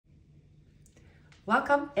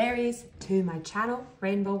Welcome Aries to my channel,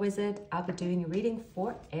 Rainbow Wizard. I'll be doing a reading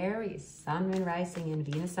for Aries, Sun, Moon, Rising and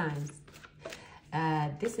Venus signs.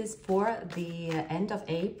 This is for the end of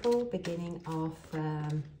April, beginning of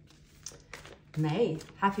May.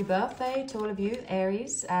 Happy birthday to all of you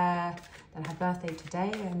Aries that had birthday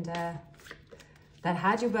today and that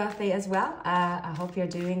had your birthday as well. I hope you're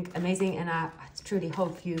doing amazing, and I truly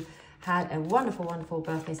hope you had a wonderful, wonderful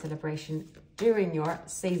birthday celebration during your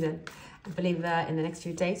season. I believe in the next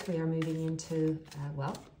few days we are moving into,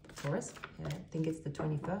 well, Taurus. I think it's the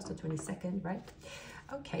 21st or 22nd, right?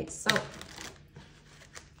 Okay, so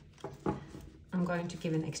I'm going to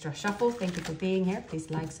give an extra shuffle. Thank you for being here.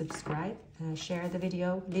 Please like, subscribe, share the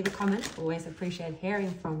video, leave a comment. Always appreciate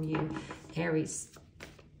hearing from you, Aries.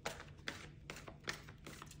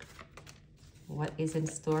 What is in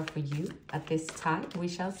store for you at this time? We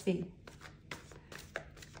shall see.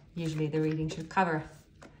 Usually the reading should cover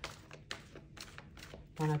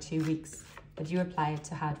 1 or 2 weeks, but you apply it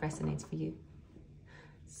to how it resonates for you.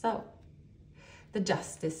 So, the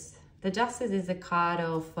Justice. The Justice is a card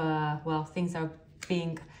of, well, things are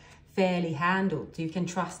being fairly handled. You can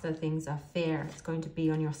trust that things are fair. It's going to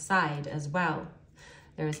be on your side as well.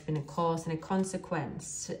 There has been a cause and a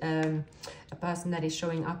consequence. A person that is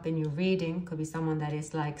showing up in your reading could be someone that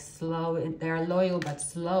is like slow. They're loyal but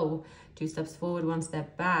slow. 2 steps forward, 1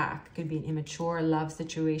 step back. Could be an immature love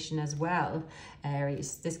situation as well,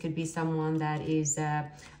 Aries. This could be someone that is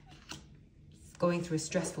going through a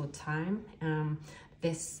stressful time.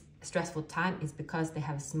 This stressful time is because they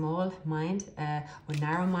have a small mind or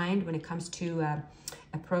narrow mind when it comes to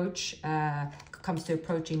approaching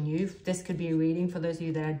you. This could be a reading for those of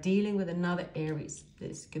you that are dealing with another Aries.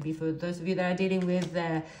 This could be for those of you that are dealing with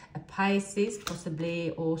a Pisces,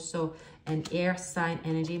 possibly also an air sign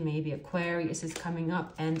energy. Maybe Aquarius is coming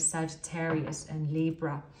up, and Sagittarius and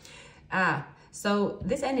Libra. So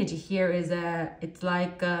this energy here is it's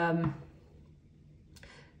like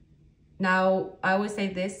now I always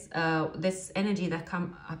say this this energy that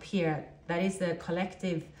come up here, that is the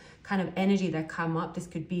collective kind of energy that come up. This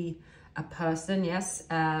could be a person, yes,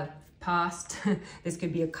 past. This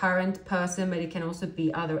could be a current person, but it can also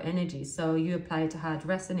be other energies. So you apply it to how it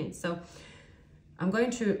resonates. So I'm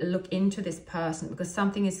going to look into this person because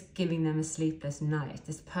something is giving them a sleepless night.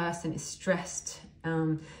 This person is stressed.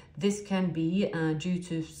 This can be due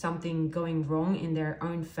to something going wrong in their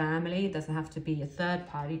own family. It doesn't have to be a third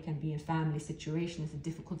party. It can be a family situation. It's a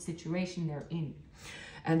difficult situation they're in,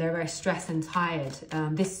 and they're very stressed and tired.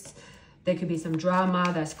 There could be some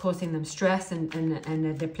drama that's causing them stress and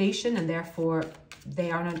a depletion, and therefore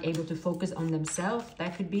they are not able to focus on themselves.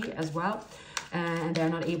 That could be as well. And they're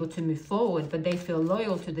not able to move forward, but they feel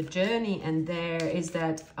loyal to the journey, and there is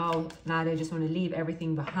that, oh, now they just want to leave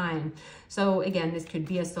everything behind. So again, this could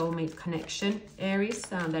be a soulmate connection, Aries,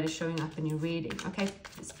 that is showing up in your reading. Okay,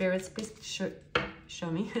 spirits, please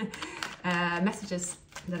show me messages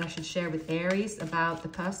that I should share with Aries about the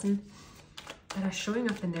person that are showing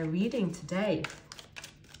up in their reading today.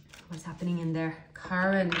 What's happening in their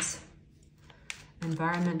current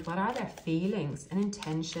environment? What are their feelings and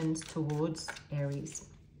intentions towards Aries?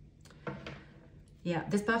 Yeah,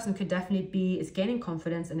 this person could definitely is gaining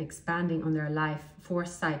confidence and expanding on their life,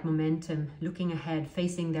 foresight, momentum, looking ahead,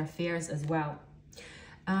 facing their fears as well.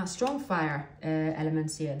 Strong fire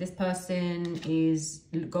elements here. This person is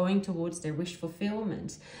going towards their wish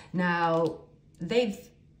fulfillment. Now, this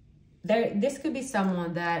could be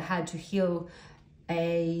someone that had to heal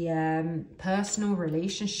a personal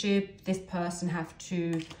relationship. This person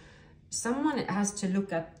someone has to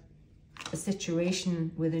look at a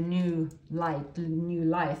situation with a new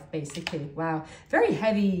life, basically. Wow, very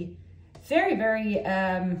heavy, very, very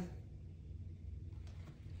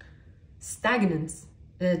stagnant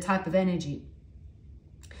type of energy.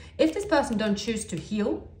 If this person don't choose to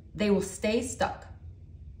heal, they will stay stuck.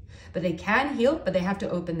 But they can heal, but they have to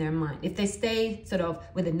open their mind. If they stay sort of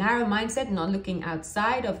with a narrow mindset, not looking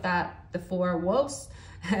outside of the 4 walls,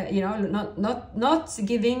 you know, not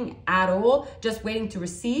giving at all, just waiting to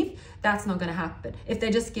receive, that's not going to happen. If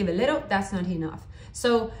they just give a little, that's not enough.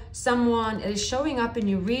 So someone is showing up in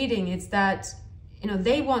your reading, it's that, you know,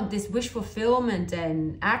 they want this wish fulfillment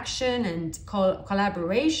and action and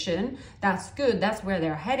collaboration. That's good. That's where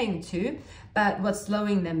they're heading to. But what's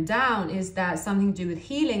slowing them down is that something to do with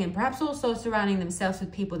healing, and perhaps also surrounding themselves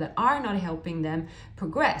with people that are not helping them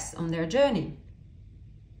progress on their journey.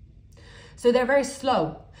 So they're very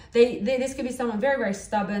slow. This could be someone very, very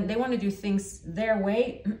stubborn. They want to do things their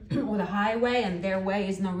way or the highway, and their way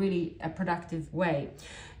is not really a productive way.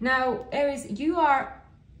 Now, Aries,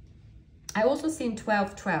 I also seen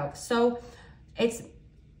 12-12. So it's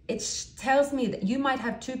tells me that you might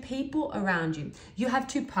have two people around you. You have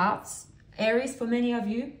two paths, Aries, for many of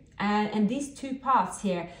you. And these two paths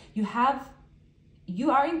here,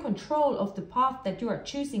 you are in control of the path that you are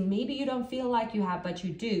choosing. Maybe you don't feel like you have, but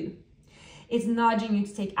you do. It's nudging you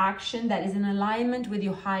to take action that is in alignment with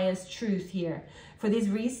your highest truth here. For this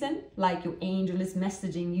reason, like your angel is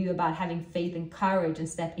messaging you about having faith and courage and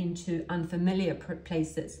step into unfamiliar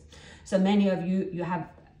places. So many of you, you have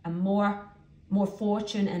a more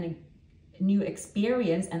fortune and a new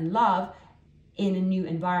experience and love in a new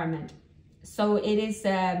environment. So it is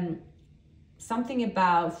something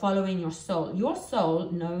about following your soul. Your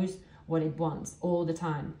soul knows what it wants all the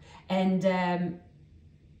time. And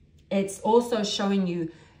it's also showing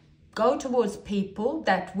you, go towards people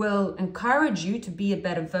that will encourage you to be a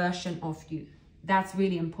better version of you. That's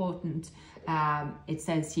really important, it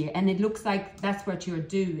says here. And it looks like that's what you're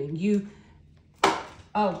doing.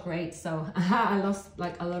 Oh, great. So I lost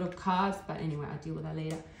like a lot of cards, but anyway, I'll deal with that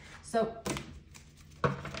later. So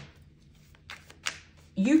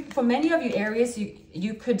for many of you Aries,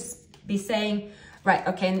 you could be saying, right,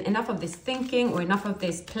 okay, enough of this thinking, or enough of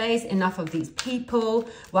this place, enough of these people.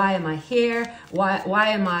 Why am I here? Why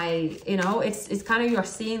am I, it's kind of, you're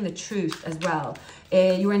seeing the truth as well.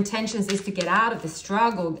 Your intentions is to get out of the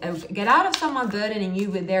struggle, get out of someone burdening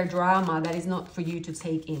you with their drama that is not for you to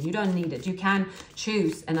take in. You don't need it. You can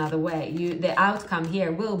choose another way. The outcome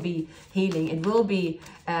here will be healing. It will be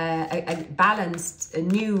a balanced, a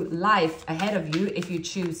new life ahead of you if you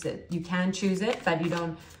choose it. You can choose it, but you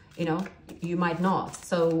don't, you might not.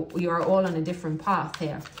 So you are all on a different path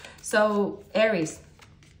here. So Aries,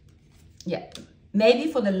 yeah.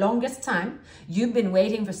 Maybe for the longest time, you've been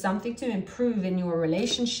waiting for something to improve in your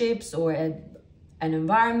relationships or an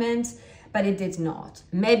environment, but it did not.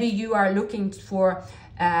 Maybe you are looking for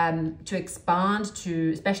to expand,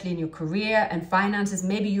 especially in your career and finances.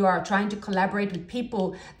 Maybe you are trying to collaborate with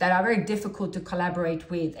people that are very difficult to collaborate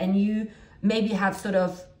with, and you maybe have sort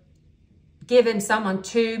of given someone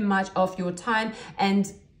too much of your time.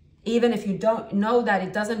 And even if you don't know that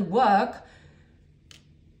it doesn't work,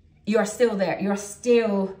 you're still there. You're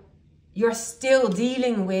still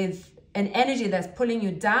dealing with an energy that's pulling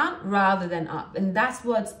you down rather than up. And that's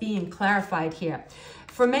what's being clarified here.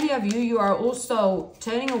 For many of you, you are also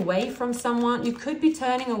turning away from someone. You could be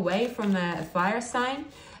turning away from a fire sign.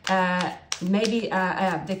 Maybe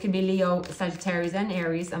there could be Leo, Sagittarius, and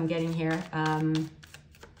Aries, I'm getting here.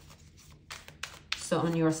 So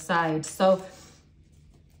on your side. So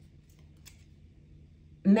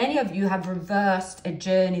many of you have reversed a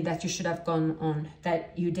journey that you should have gone on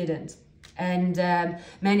that you didn't. And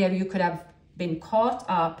many of you could have been caught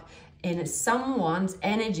up in someone's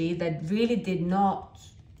energy that really did not,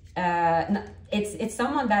 it's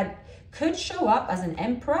someone that could show up as an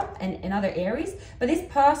emperor and in other Aries, but this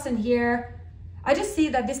person here, I just see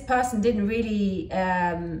that this person didn't really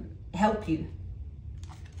help you.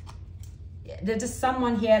 There's just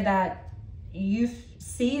someone here that you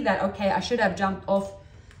see that, okay, I should have jumped off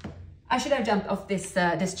this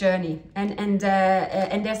this journey, and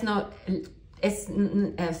there's no, it's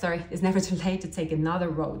never too late to take another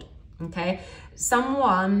road. Okay,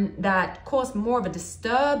 someone that caused more of a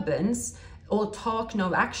disturbance, all talk,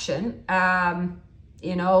 no action.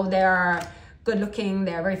 They're good looking,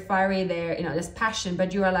 they're very fiery, there's passion,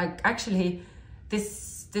 but you are like, actually,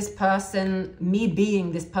 this person, me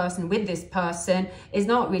being this person with this person is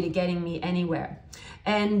not really getting me anywhere.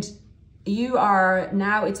 And you are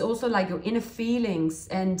now, it's also like your inner feelings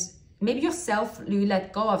and maybe you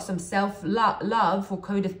let go of some self-love or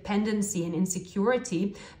codependency and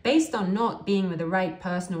insecurity based on not being with the right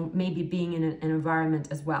person, or maybe being in an environment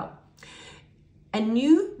as well. A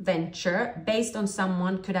new venture based on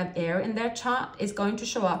someone could have air in their chart is going to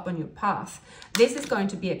show up on your path. This is going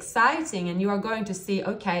to be exciting, and you are going to see,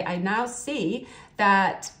 okay, I now see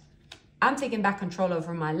that I'm taking back control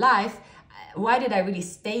over my life. Why did I really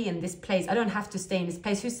stay in this place? I don't have to stay in this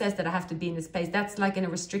place. Who says that I have to be in this place? That's like in a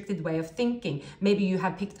restricted way of thinking. Maybe you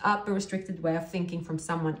have picked up a restricted way of thinking from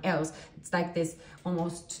someone else. It's like this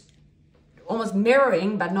almost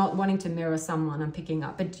mirroring, but not wanting to mirror someone I'm picking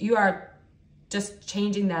up. But you are just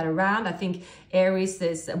changing that around. I think Aries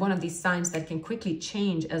is one of these signs that can quickly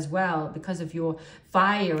change as well because of your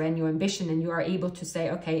fire and your ambition, and you are able to say,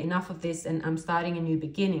 okay, enough of this, and I'm starting a new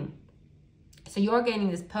beginning. So you're gaining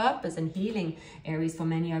this purpose and healing, Aries, for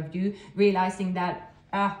many of you, realizing that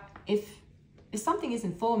if something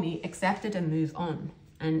isn't for me, accept it and move on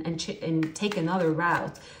and take another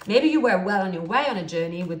route. Maybe you were well on your way on a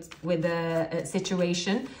journey with a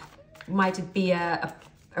situation. Might it be a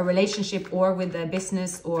a relationship or with a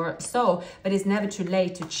business or so, but it's never too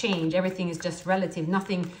late to change. Everything is just relative.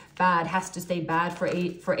 Nothing bad has to stay bad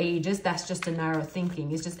for ages. That's just a narrow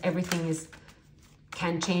thinking. It's just everything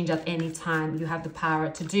can change at any time. You have the power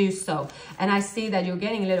to do so. And I see that you're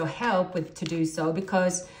getting a little help to do so,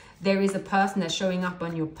 because there is a person that's showing up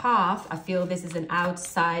on your path. I feel this is an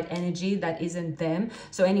outside energy that isn't them.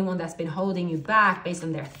 So anyone that's been holding you back based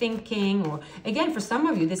on their thinking, or again, for some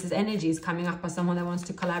of you, this is energy is coming up as someone that wants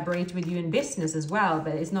to collaborate with you in business as well,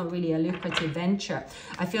 but it's not really a lucrative venture.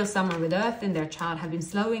 I feel someone with Earth in their chart have been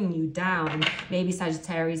slowing you down. Maybe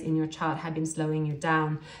Sagittarius in your chart have been slowing you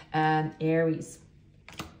down, Aries.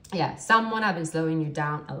 Yeah, someone have been slowing you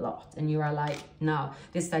down a lot, and you are like, no,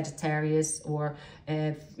 this Sagittarius, or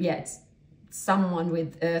yeah, it's someone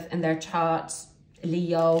with Earth in their chart,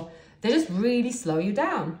 Leo. They just really slow you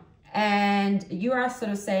down, and you are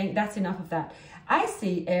sort of saying that's enough of that. I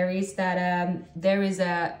see, Aries, that there is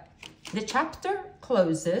the chapter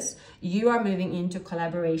closes. You are moving into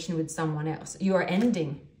collaboration with someone else. You are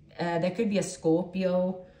ending. There could be a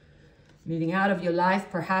Scorpio moving out of your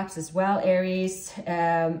life perhaps as well, Aries.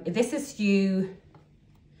 This is you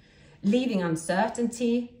leaving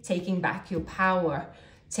uncertainty, taking back your power,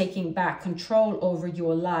 taking back control over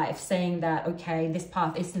your life, saying that, okay, this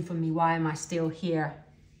path isn't for me. Why am I still here?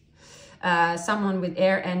 Someone with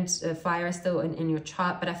air and fire still in your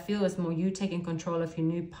chart, but I feel it's more you taking control of your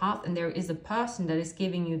new path. And there is a person that is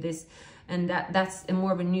giving you this, and that's a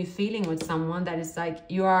more of a new feeling with someone that is like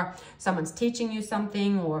someone's teaching you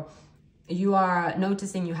something, or you are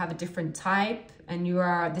noticing you have a different type, and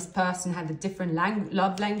this person have a different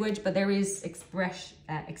love language, but there is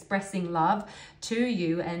expressing love to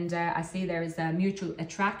you, and I see there is a mutual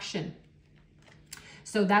attraction.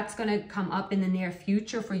 So that's going to come up in the near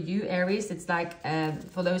future for you, Aries. It's like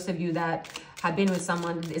for those of you that have been with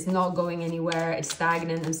someone that is not going anywhere, it's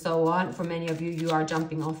stagnant and so on. For many of you, you are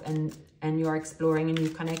jumping off and you are exploring a new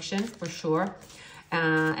connection for sure.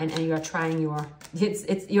 And you are trying you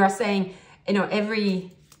are saying, you know, every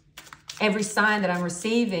sign that I'm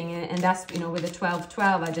receiving, and that's, you know, with the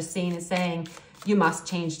 12-12, I just seen it saying, you must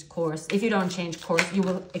change course. If you don't change course, you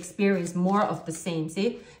will experience more of the same.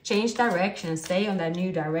 See, change direction, stay on that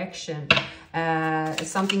new direction.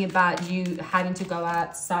 Something about you having to go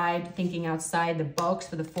outside, thinking outside the box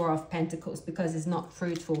for the Four of Pentacles, because it's not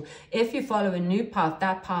fruitful. If you follow a new path,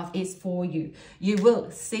 that path is for you. You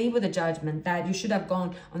will see with the Judgment that you should have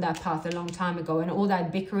gone on that path a long time ago, and all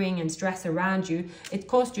that bickering and stress around you, it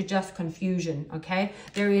caused you just confusion, okay?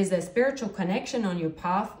 There is a spiritual connection on your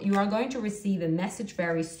path. You are going to receive a message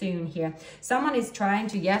very soon here. Someone is trying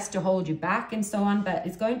to, yes, to hold you back and so on, but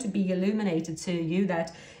it's going to be illuminated to you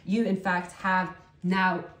that you in fact have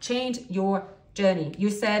now changed your journey. You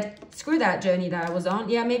said, screw that journey that I was on.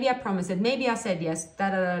 Yeah, maybe I promised it. Maybe I said yes.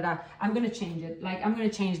 I'm going to change it. Like, I'm going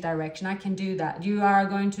to change direction. I can do that. You are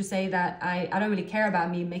going to say that I don't really care about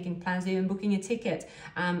me making plans, even booking a ticket.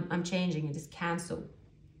 I'm changing it. It's cancelled.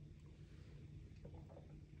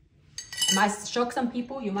 It might shock some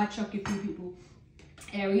people. You might shock a few people.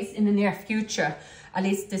 Aries, in the near future, at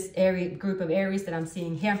least this group of Aries that I'm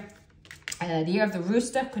seeing here. The year of the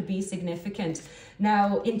rooster could be significant.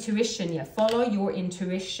 Now, intuition, yeah, follow your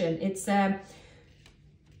intuition. It's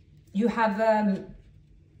you have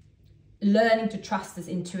learning to trust this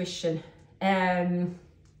intuition.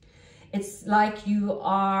 It's like you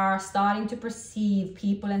are starting to perceive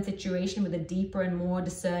people and situation with a deeper and more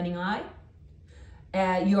discerning eye.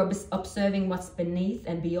 You are observing what's beneath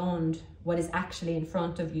and beyond what is actually in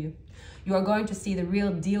front of you. You are going to see the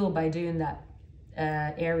real deal by doing that,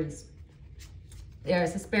 Aries.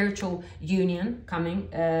 There's a spiritual union coming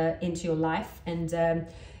into your life, and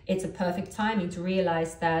it's a perfect timing to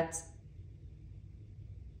realize that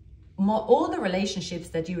all the relationships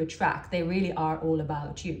that you attract, they really are all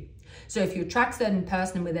about you. So if you attract a certain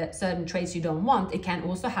person with certain traits you don't want, it can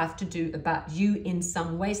also have to do about you in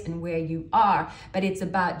some ways and where you are, but it's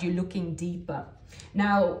about you looking deeper.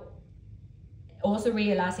 Now, also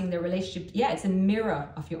realizing the relationship, yeah, it's a mirror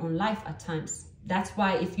of your own life at times. That's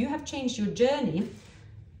why if you have changed your journey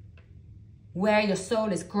where your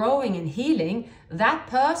soul is growing and healing, that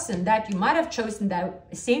person that you might have chosen that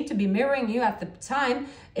seemed to be mirroring you at the time,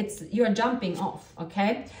 you're jumping off,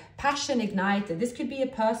 okay? Passion ignited. This could be a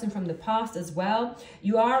person from the past as well.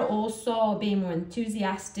 You are also being more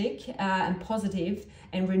enthusiastic and positive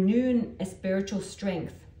and renewing a spiritual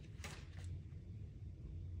strength.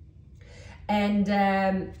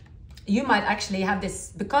 And you might actually have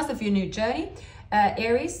this, because of your new journey,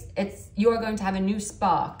 Aries, you are going to have a new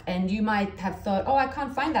spark, and you might have thought, oh, I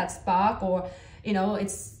can't find that spark, or, you know,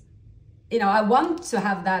 you know, I want to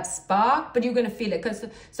have that spark, but you're going to feel it.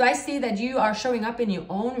 So I see that you are showing up in your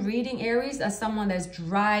own reading, Aries, as someone that's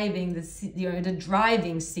driving the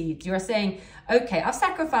driving seat. You're saying, okay, I've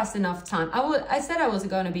sacrificed enough time. I said I was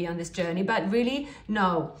going to be on this journey, but really,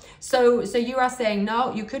 no. So you are saying,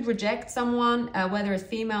 no, you could reject someone, whether it's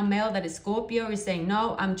female, male, that is Scorpio. You're saying,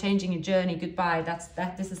 no, I'm changing your journey. Goodbye.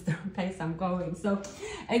 This is the place I'm going. So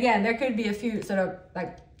again, there could be a few sort of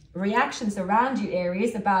like reactions around you,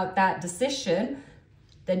 Aries, about that decision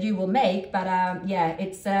that you will make, but yeah,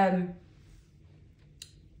 it's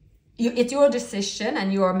your decision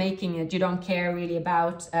and you are making it. You don't care really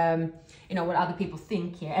about you know, what other people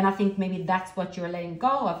think here. And I think maybe that's what you're letting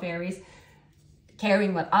go of, Aries,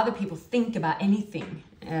 caring what other people think about anything,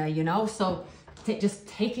 you know, so just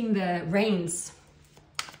taking the reins.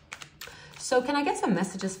 So can I get some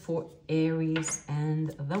messages for Aries and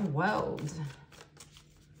the world?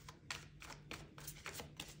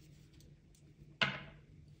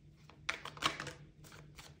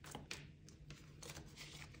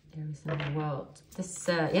 Aries in the world. This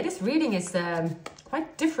yeah, this reading is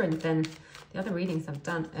quite different than the other readings I've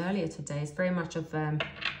done earlier today. It's very much of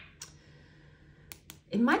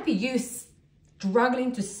it might be you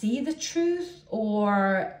struggling to see the truth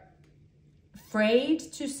or afraid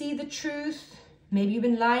to see the truth. Maybe you've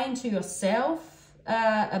been lying to yourself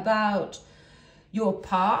about your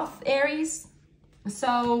path, Aries.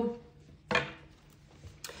 So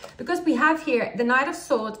because we have here, the Knight of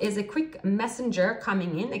Swords is a quick messenger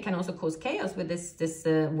coming in. It can also cause chaos with this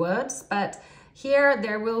words, but here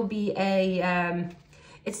there will be a,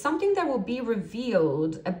 it's something that will be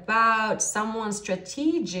revealed about someone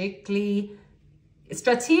strategically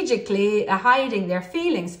hiding their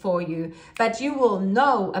feelings for you, but you will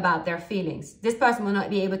know about their feelings. This person will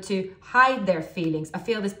not be able to hide their feelings. I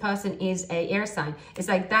feel this person is a air sign. It's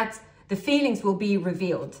like that, the feelings will be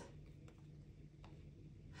revealed.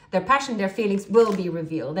 Their passion, their feelings will be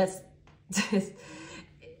revealed. That's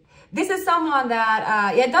this is someone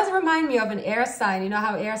that, yeah, it does remind me of an air sign. You know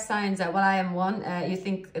how air signs, well, I am one. You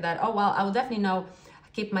think that, oh, well, I will definitely know,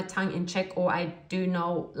 keep my tongue in check, or I do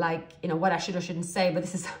know, like, you know, what I should or shouldn't say. But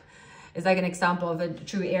this is like an example of a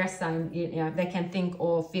true air sign. You know, they can think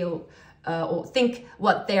or feel or think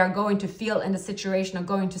what they are going to feel in the situation or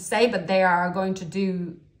going to say, but they are going to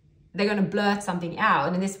do, they're going to blurt something out.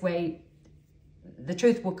 And in this way, the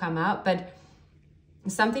truth will come out. But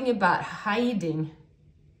something about hiding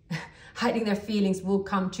their feelings will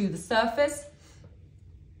come to the surface.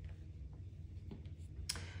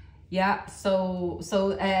 Yeah, so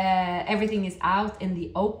everything is out in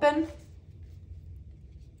the open.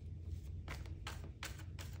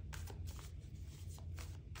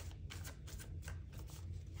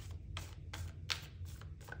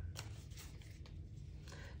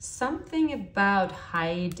 Something about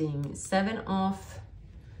hiding. Seven of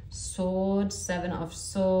Swords.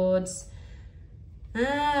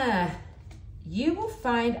 You will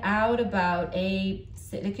find out about it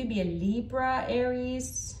could be a Libra,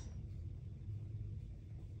 Aries.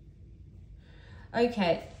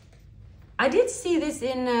 Okay, I did see this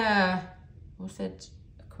in what's it,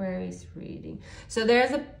 Aquarius reading. So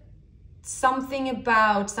there's something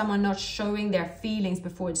about someone not showing their feelings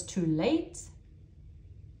before it's too late.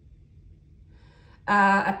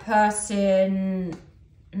 A person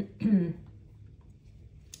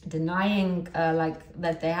denying like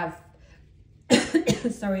that they have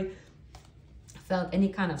sorry, felt any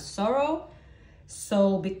kind of sorrow.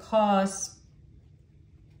 So because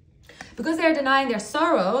they're denying their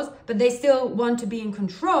sorrows, but they still want to be in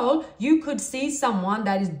control, you could see someone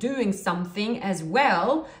that is doing something as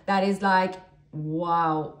well that is like,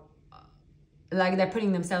 wow, like they're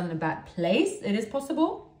putting themselves in a bad place. It is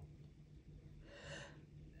possible,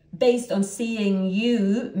 based on seeing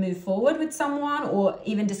you move forward with someone or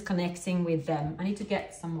even disconnecting with them. I need to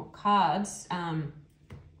get some more cards.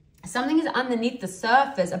 Something is underneath the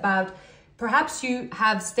surface about perhaps you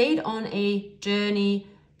have stayed on a journey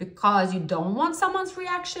because you don't want someone's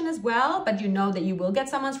reaction as well, but you know that you will get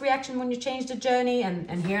someone's reaction when you change the journey,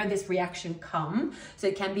 and here this reaction come. So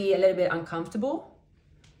it can be a little bit uncomfortable.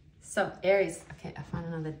 So Aries, okay, I found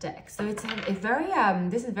another deck. So it's very,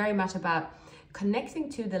 this is very much about connecting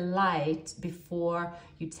to the light before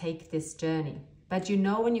you take this journey. But you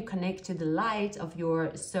know, when you connect to the light of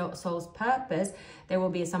your soul's purpose, there will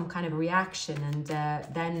be some kind of reaction, and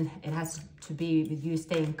then it has to be with you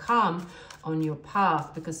staying calm on your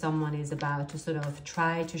path, because someone is about to sort of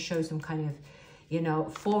try to show some kind of, you know,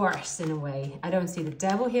 force in a way. I don't see the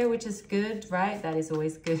devil here, which is good, right? That is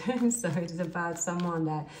always good. So it is about someone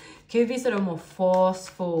that could be sort of more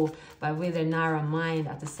forceful, but with a narrow mind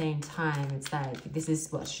at the same time. It's like, this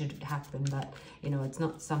is what should happen, but, you know, it's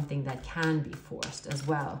not something that can be forced as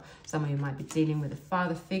well. Some of you might be dealing with a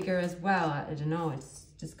father figure as well. I don't know, it's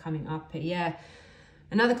just coming up here. Yeah.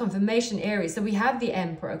 Another confirmation, Aries. So we have the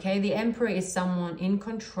Emperor, okay? The Emperor is someone in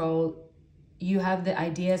control. You have the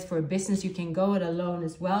ideas for a business. You can go it alone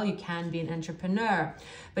as well. You can be an entrepreneur.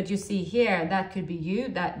 But you see here, that could be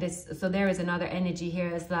you. So there is another energy here.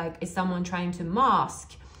 It's like, is someone trying to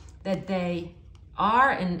mask that they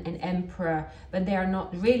are an emperor, but they are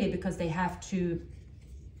not really, because they have to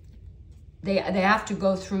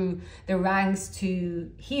go through the ranks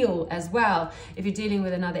to heal as well. If you're dealing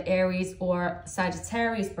with another Aries or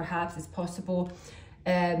Sagittarius, perhaps it's possible.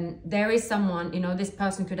 There is someone, you know, this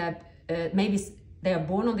person could have, maybe they are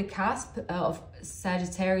born on the cusp of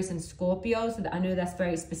Sagittarius and Scorpio. So I know that's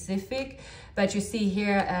very specific, but you see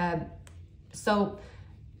here, so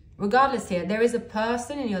regardless here, there is a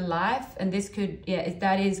person in your life, and this could,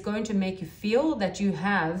 that is going to make you feel that you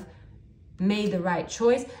have made the right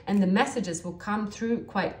choice, and the messages will come through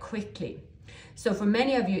quite quickly. So for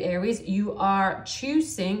many of you Aries, you are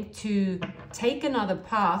choosing to take another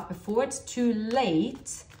path before it's too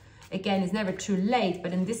late. Again, it's never too late,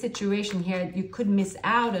 but in this situation here, you could miss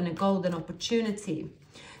out on a golden opportunity.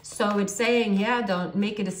 So it's saying, yeah, don't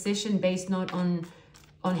make a decision based not on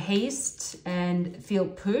haste and feel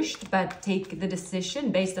pushed, but take the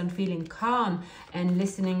decision based on feeling calm and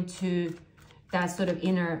listening to that sort of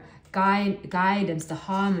inner guidance, the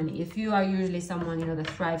harmony. If you are usually someone, you know, that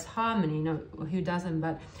thrives harmony, you know, who doesn't,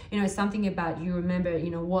 but, you know, it's something about you remember, you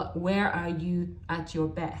know, where are you at your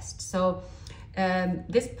best. So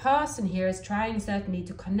this person here is trying certainly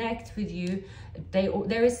to connect with you.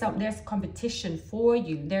 There's competition for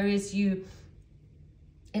you. There is you.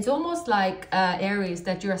 It's almost like Aries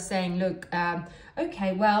that you're saying, look,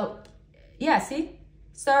 okay, well, yeah, see,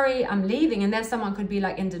 sorry, I'm leaving. And then someone could be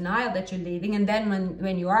like in denial that you're leaving. And then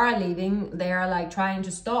when you are leaving, they are like trying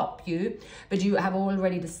to stop you, but you have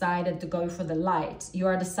already decided to go for the light. You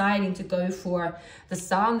are deciding to go for the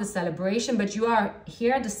sun, the celebration, but you are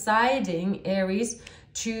here deciding, Aries,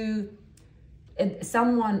 to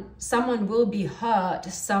someone will be hurt.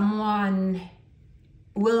 Someone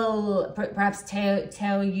will perhaps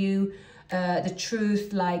tell you the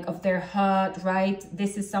truth, like, of their hurt, right?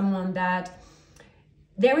 This is someone that,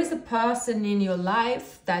 there is a person in your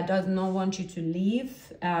life that does not want you to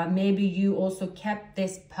leave. Maybe you also kept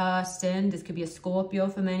this person, this could be a Scorpio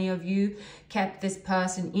for many of you, kept this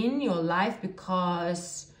person in your life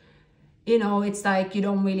because, you know, it's like you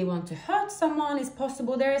don't really want to hurt someone. It's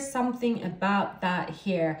possible there is something about that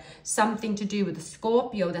here, something to do with the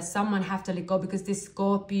Scorpio, that someone have to let go, because this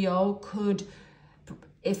Scorpio could,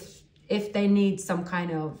 if they need some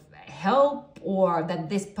kind of help, or that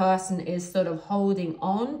this person is sort of holding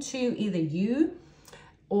on to either you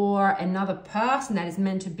or another person that is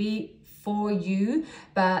meant to be for you,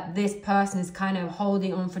 but this person is kind of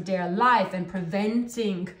holding on for dear life and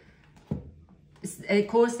preventing,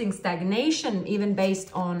 causing stagnation, even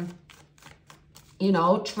based on, you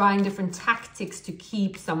know, trying different tactics to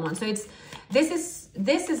keep someone. So this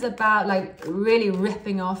is about like really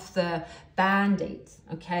ripping off the band-aid,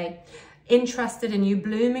 okay? Interested in you,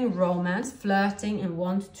 blooming romance, flirting and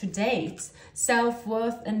want to date.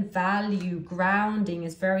 Self-worth and value, grounding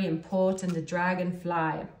is very important. The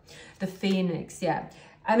dragonfly, the phoenix, yeah.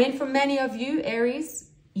 I mean, for many of you,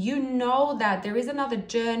 Aries, you know that there is another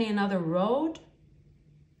journey, another road.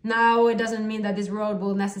 Now, it doesn't mean that this road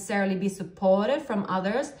will necessarily be supported from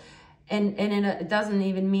others. And it doesn't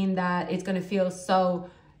even mean that it's going to feel so,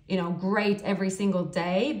 you know, great every single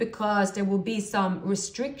day, because there will be some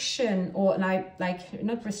restriction, or like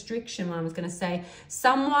not restriction, what I was going to say,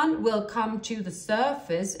 someone will come to the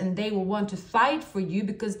surface and they will want to fight for you,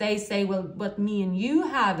 because they say, well, what me and you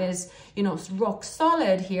have is, you know, rock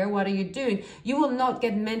solid here. What are you doing? You will not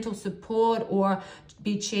get mental support or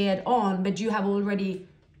be cheered on, but you have already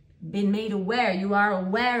been made aware. You are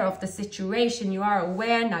aware of the situation. You are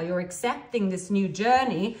aware now. You're accepting this new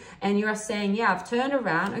journey, and you're saying, yeah, I've turned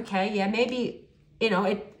around. Okay, yeah, maybe, you know,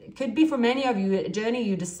 it could be for many of you a journey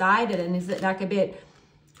you decided, and is it like a bit,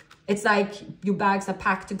 it's like your bags are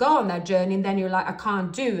packed to go on that journey, and then you're like, I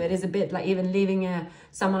can't do it. It's a bit like even leaving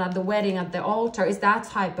someone at the wedding, at the altar. Is that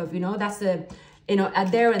type of, you know, that's a, you know,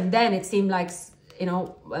 at there and then it seemed like, you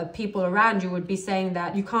know, people around you would be saying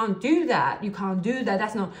that you can't do that. You can't do that.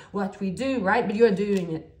 That's not what we do, right? But you're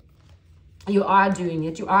doing it. You are doing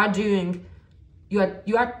it. You are doing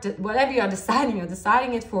whatever you're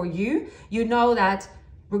deciding it for you. You know that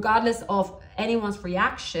regardless of anyone's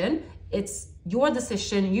reaction, it's your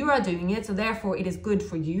decision, you are doing it, so therefore it is good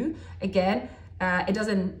for you. Again, it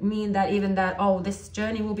doesn't mean that even that, oh, this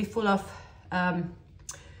journey will be full of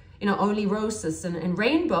you know, only roses and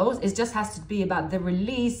rainbows. It just has to be about the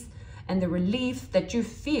release and the relief that you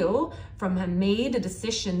feel from having made a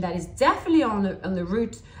decision that is definitely on the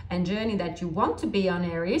route and journey that you want to be on,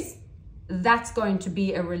 Aries. That's going to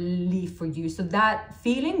be a relief for you. So that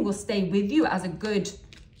feeling will stay with you as a good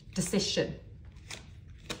decision.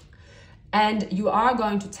 And you are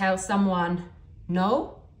going to tell someone,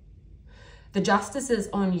 no, the justice is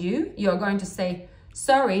on you. You're going to say,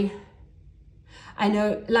 sorry. I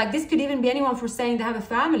know, like this could even be anyone for saying they have a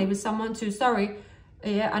family with someone too. Sorry,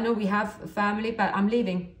 yeah, I know we have a family, but I'm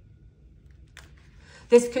leaving.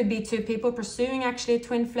 This could be two people pursuing actually a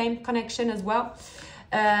twin flame connection as well.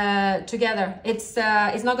 Together, it's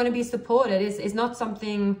not going to be supported. It's not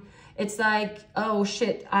something. It's like, oh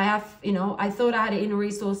shit, I have, you know, I thought I had inner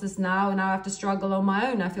resources now, and now I have to struggle on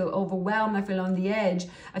my own. I feel overwhelmed. I feel on the edge.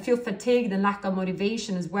 I feel fatigued and lack of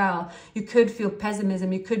motivation as well. You could feel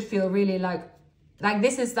pessimism. You could feel really like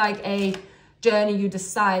this is like a journey you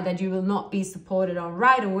decide that you will not be supported on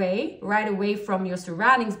right away from your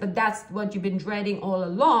surroundings. But that's what you've been dreading all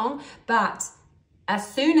along. But as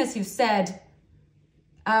soon as you've said,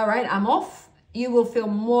 all right, I'm off, you will feel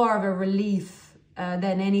more of a relief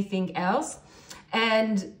than anything else.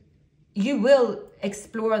 And you will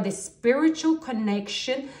explore this spiritual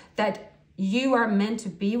connection that you are meant to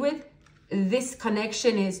be with. This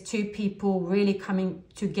connection is two people really coming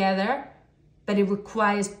together, but it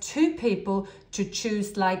requires two people to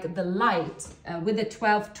choose like the light. With the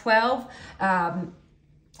 12-12,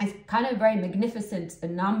 it's kind of a very magnificent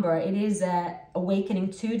number. It is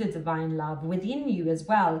awakening to the divine love within you as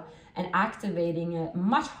well, and activating a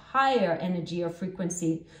much higher energy or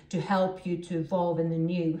frequency to help you to evolve in the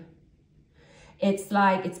new. It's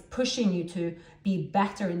like it's pushing you to be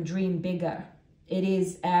better and dream bigger. It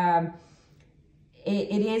is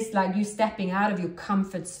like you stepping out of your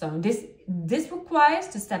comfort zone. This requires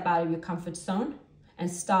to step out of your comfort zone and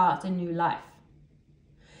start a new life.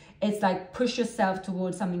 It's like push yourself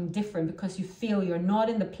towards something different because you feel you're not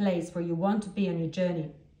in the place where you want to be on your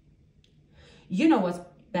journey. You know what's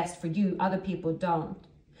best for you, other people don't.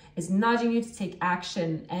 It's nudging you to take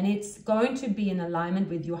action, and it's going to be in alignment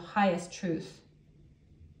with your highest truth.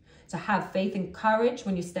 So have faith and courage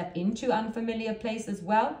when you step into unfamiliar place as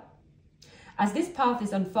well. As this path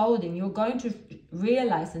is unfolding, you're going to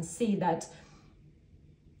realize and see that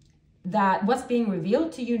what's being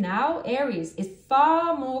revealed to you now, Aries, is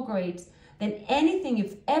far more great than anything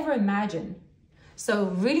you've ever imagined. So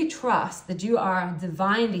really trust that you are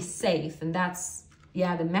divinely safe, and that's,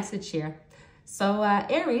 yeah, the message here. So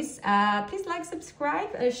Aries, please like, subscribe,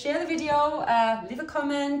 share the video, leave a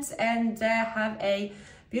comment, and have a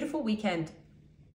beautiful weekend.